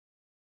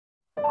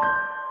Once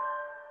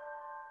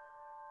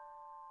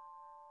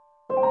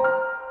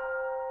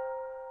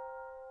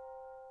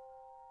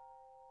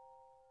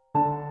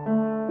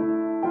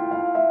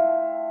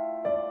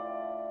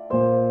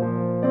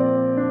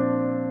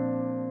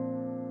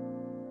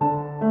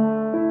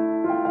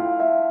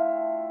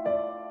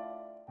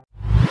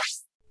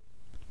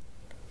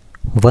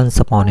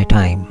upon a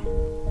time,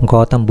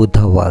 Gautam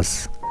Buddha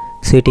was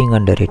sitting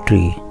under a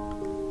tree.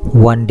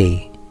 One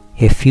day,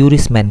 a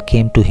furious man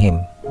came to him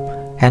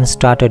and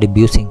started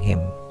abusing him.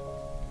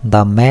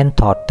 The man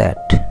thought that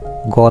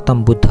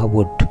Gautam Buddha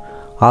would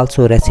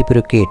also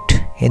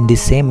reciprocate in the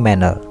same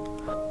manner,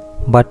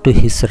 but to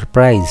his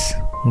surprise,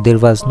 there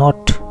was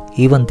not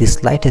even the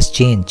slightest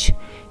change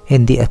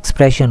in the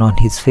expression on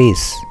his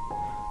face.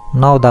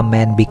 Now the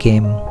man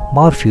became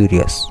more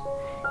furious.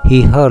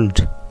 He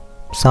hurled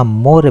some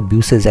more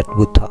abuses at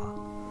Buddha.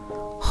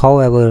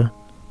 However,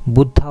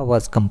 Buddha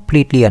was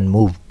completely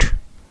unmoved.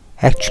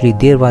 Actually,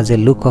 there was a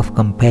look of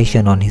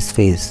compassion on his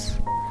face.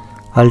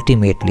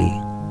 Ultimately,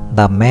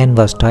 the man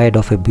was tired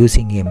of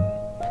abusing him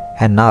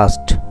and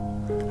asked,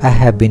 "I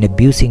have been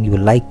abusing you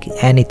like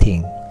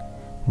anything,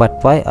 but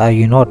why are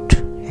you not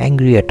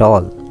angry at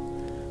all?"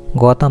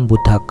 Gautam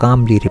Buddha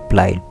calmly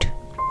replied,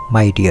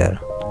 "My dear,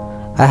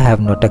 I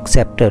have not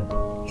accepted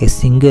a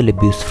single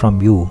abuse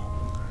from you.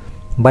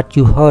 But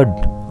you heard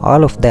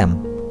all of them,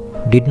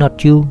 did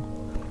not you?"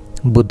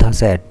 Buddha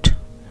said,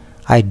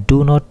 "I do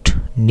not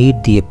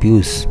need the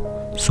abuse,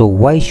 so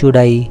why should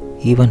I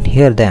even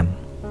hear them?"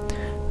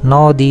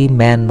 Now the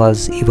man was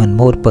even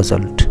more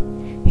puzzled.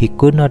 He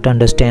could not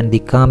understand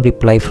the calm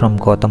reply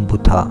from Gautam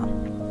Buddha.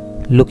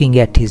 Looking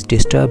at his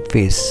disturbed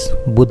face,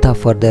 Buddha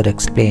further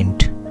explained,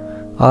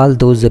 "All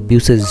those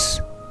abuses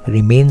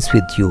remains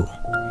with you.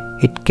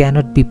 It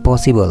cannot be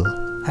possible.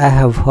 I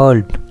have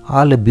hurled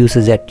all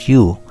abuses at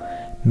you."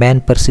 Man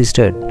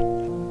persisted.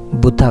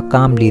 Buddha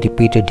calmly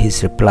repeated his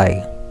reply,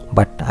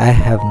 "But I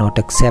have not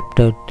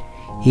accepted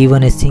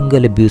even a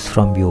single abuse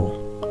from you.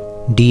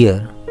 Dear,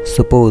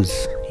 suppose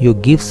you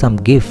give some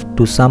gift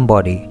to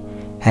somebody,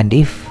 and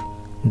if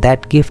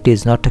that gift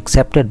is not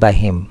accepted by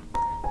him,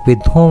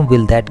 with whom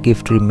will that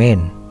gift remain?"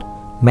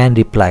 Man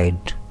replied,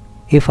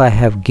 "If I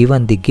have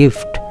given the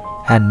gift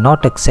and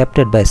not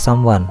accepted by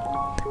someone,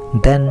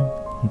 then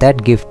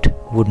that gift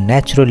would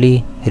naturally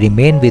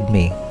remain with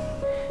me."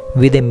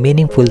 With a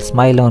meaningful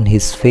smile on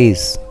his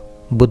face,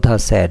 Buddha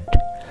said,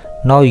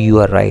 "Now you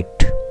are right.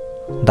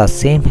 The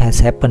same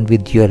has happened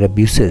with your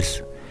abuses.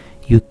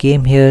 You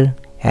came here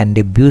and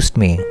abused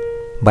me,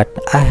 but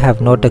I have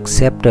not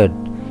accepted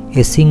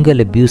a single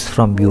abuse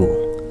from you.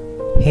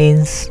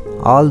 Hence,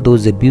 all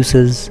those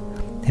abuses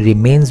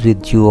remains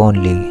with you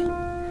only.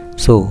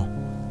 So,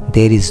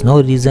 there is no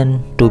reason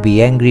to be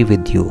angry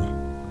with you."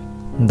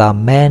 The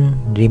man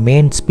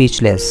remained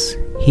speechless.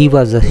 He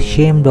was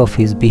ashamed of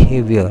his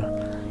behavior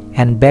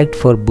and begged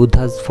for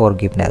Buddha's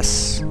forgiveness.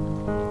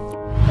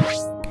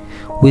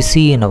 We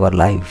see in our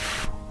life,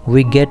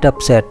 we get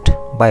upset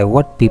by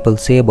what people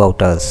say about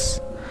us.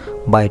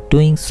 By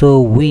doing so,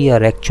 we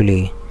are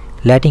actually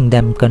letting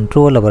them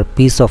control our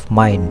peace of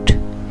mind.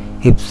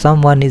 If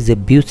someone is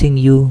abusing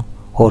you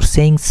or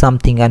saying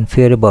something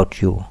unfair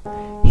about you,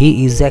 he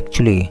is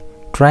actually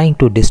trying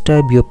to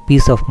disturb your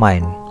peace of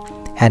mind.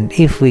 And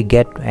if we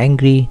get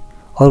angry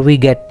or we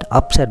get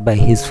upset by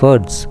his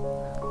words,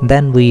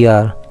 then we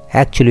are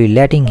actually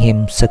letting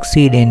him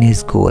succeed in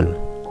his goal.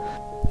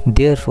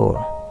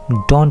 Therefore,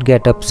 don't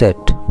get upset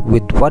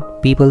with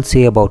what people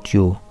say about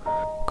you.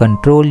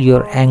 Control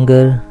your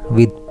anger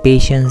with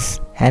patience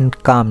and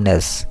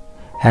calmness,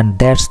 and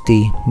that's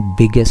the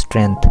biggest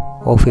strength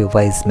of a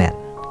wise man.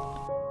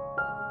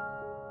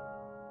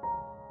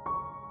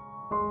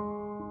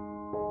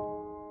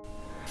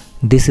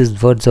 This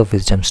is Words of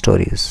Wisdom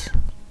Stories.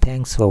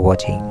 Thanks for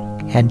watching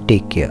and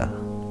take care.